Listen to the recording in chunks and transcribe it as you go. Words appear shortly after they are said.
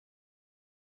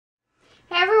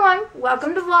everyone,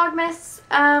 welcome to Vlogmas.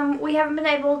 We haven't been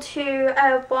able to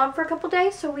vlog for a couple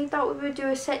days, so we thought we would do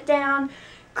a sit down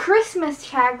Christmas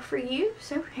tag for you.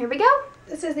 So here we go.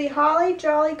 This is the Holly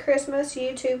Jolly Christmas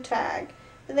YouTube tag.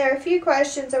 And there are a few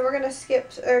questions and we're going to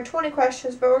skip, or 20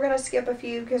 questions, but we're going to skip a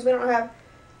few because we don't have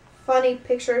funny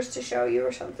pictures to show you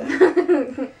or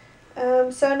something.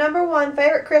 So number one,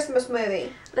 favorite Christmas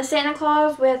movie? The Santa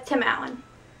Claus with Tim Allen.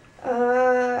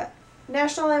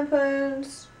 National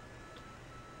Lampoon's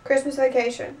Christmas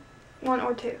Vacation. 1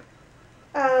 or 2.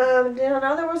 Didn't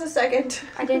know there was a second.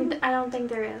 I don't think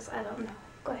there is. I don't know.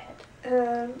 Go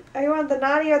ahead. Are you on the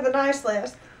naughty or the nice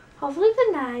list? Hopefully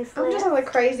the nice I'm list. just on the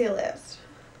crazy list.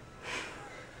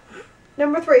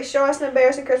 Number 3, show us an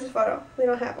embarrassing Christmas photo. We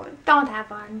don't have one. Don't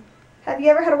have one. Have you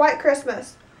ever had a white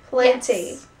Christmas? Plenty.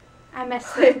 Yes. I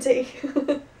missed it.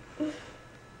 Plenty.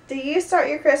 Do you start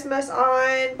your Christmas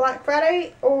on Black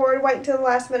Friday or wait until the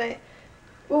last minute?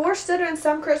 Well, we're still doing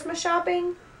some Christmas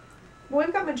shopping.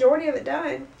 We've got majority of it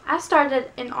done. I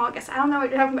started in August. I don't know what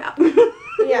you're talking about.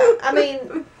 Yeah, I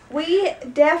mean, we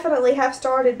definitely have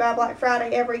started by Black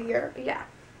Friday every year. Yeah.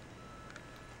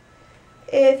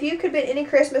 If you could be in any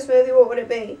Christmas movie, what would it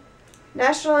be?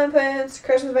 National Lampoon's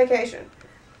Christmas Vacation.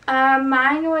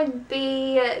 Mine would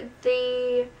be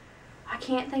I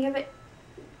can't think of it.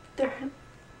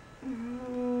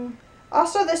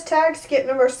 Also, this tag skipped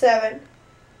number 7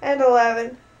 and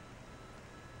 11.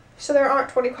 So there aren't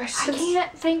 20 questions. I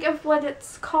can't think of what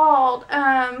it's called.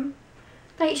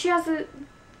 Like she has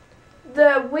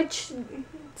the witch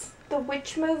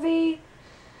movie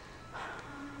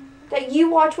that you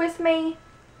watch with me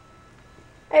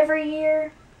every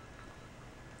year.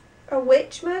 A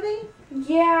witch movie?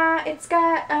 Yeah, it's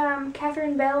got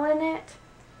Catherine Bell in it.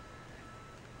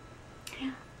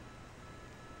 Yeah.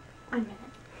 1 minute.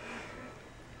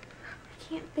 I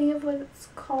can't think of what it's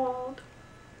called.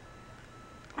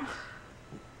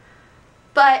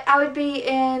 But I would be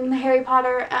in Harry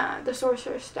Potter, the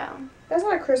Sorcerer's Stone. That's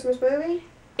not a Christmas movie.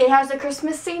 It has a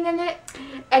Christmas scene in it,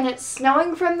 and it's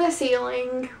snowing from the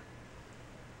ceiling.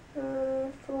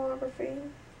 Filmography.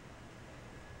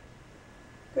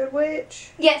 Good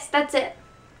Witch. Yes, that's it.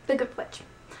 The Good Witch.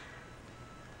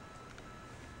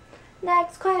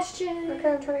 Next question. Okay,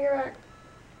 I'm trying to get back.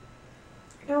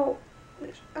 No,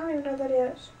 I don't even know what that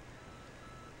is.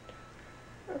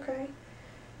 Okay.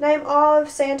 Name all of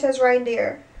Santa's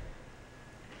reindeer.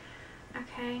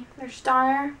 Okay, there's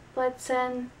Donner,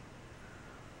 Blitzen,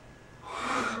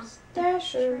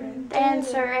 Dasher and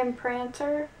Dancer, and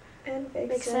Prancer, and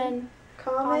Vixen,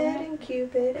 Comet and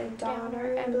Cupid and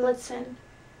Donner and Blitzen.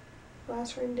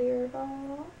 Last reindeer of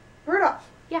all. Rudolph.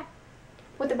 Yeah,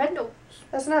 with the red nose.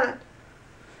 That's 9.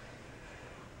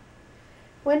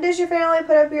 When does your family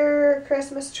put up your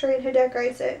Christmas tree and who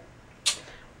decorates it?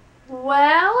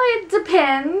 Well, it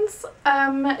depends.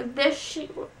 This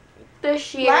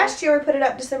year. Last year we put it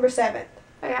up December 7th.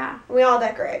 Yeah. We all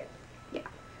decorate. Yeah.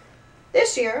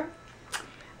 This year.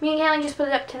 Me and Haley just put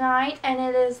it up tonight, and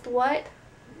it is what?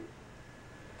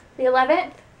 The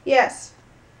 11th? Yes.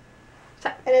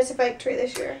 So. And it's a fake tree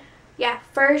this year. Yeah,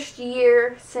 first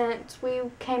year since we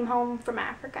came home from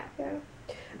Africa. Yeah.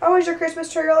 Oh, is your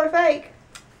Christmas tree real or fake?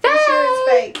 Fake! This year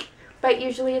it's fake. But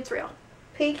usually it's real.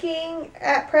 Peeking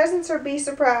at presents or be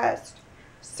surprised?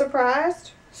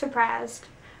 Surprised? Surprised.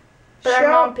 But our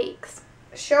mom peeks.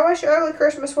 Show us your ugly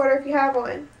Christmas sweater if you have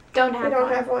one. Don't have one. We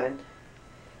don't have one.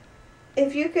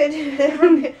 If you could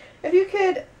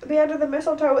be under the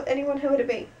mistletoe with anyone, who would it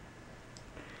be?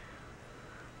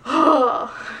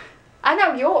 Oh, I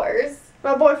know yours.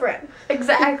 My boyfriend.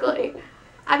 Exactly.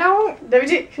 I don't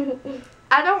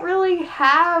really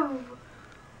have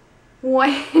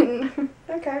one.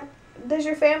 Okay. Does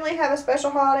your family have a special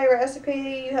holiday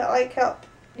recipe you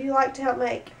like to help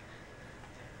make?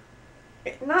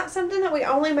 Not something that we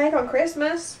only make on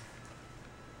Christmas.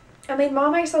 I mean,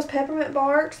 Mom makes those peppermint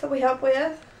barks that we help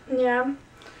with. Yeah.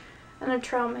 And a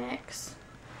trail mix.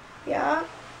 Yeah.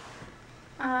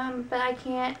 But I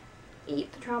can't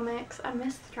eat the trail mix. I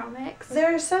miss the trail mix.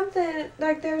 There's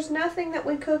nothing that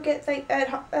we cook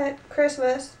at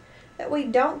Christmas that we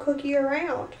don't cook year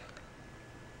round.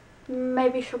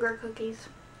 Maybe sugar cookies.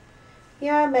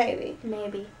 Yeah, maybe.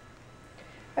 Maybe.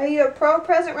 Are you a pro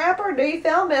present wrapper or do you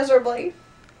fail miserably?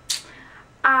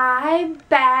 I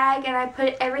bag and I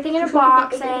put everything in a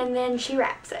box and then she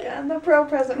wraps it. Yeah, I'm the pro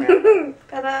present wrapper.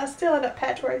 And I still end up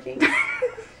patchworking.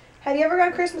 Have you ever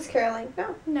gone Christmas caroling?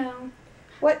 No. No.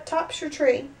 What tops your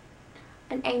tree?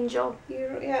 An angel.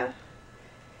 Yeah.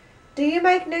 Do you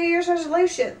make New Year's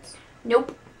resolutions?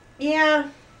 Nope. Yeah.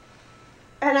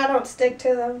 And I don't stick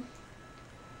to them.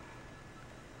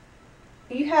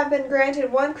 You have been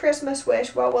granted one Christmas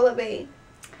wish. What will it be?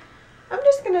 I'm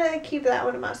just going to keep that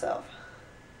one to myself.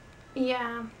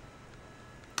 Yeah.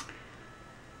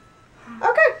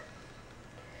 Okay.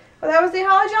 Well, that was the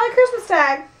Holly Jolly Christmas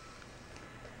tag.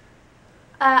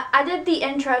 I did the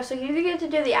intro, so you get to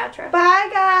do the outro. Bye,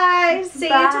 guys. See you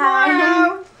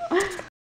Bye. tomorrow.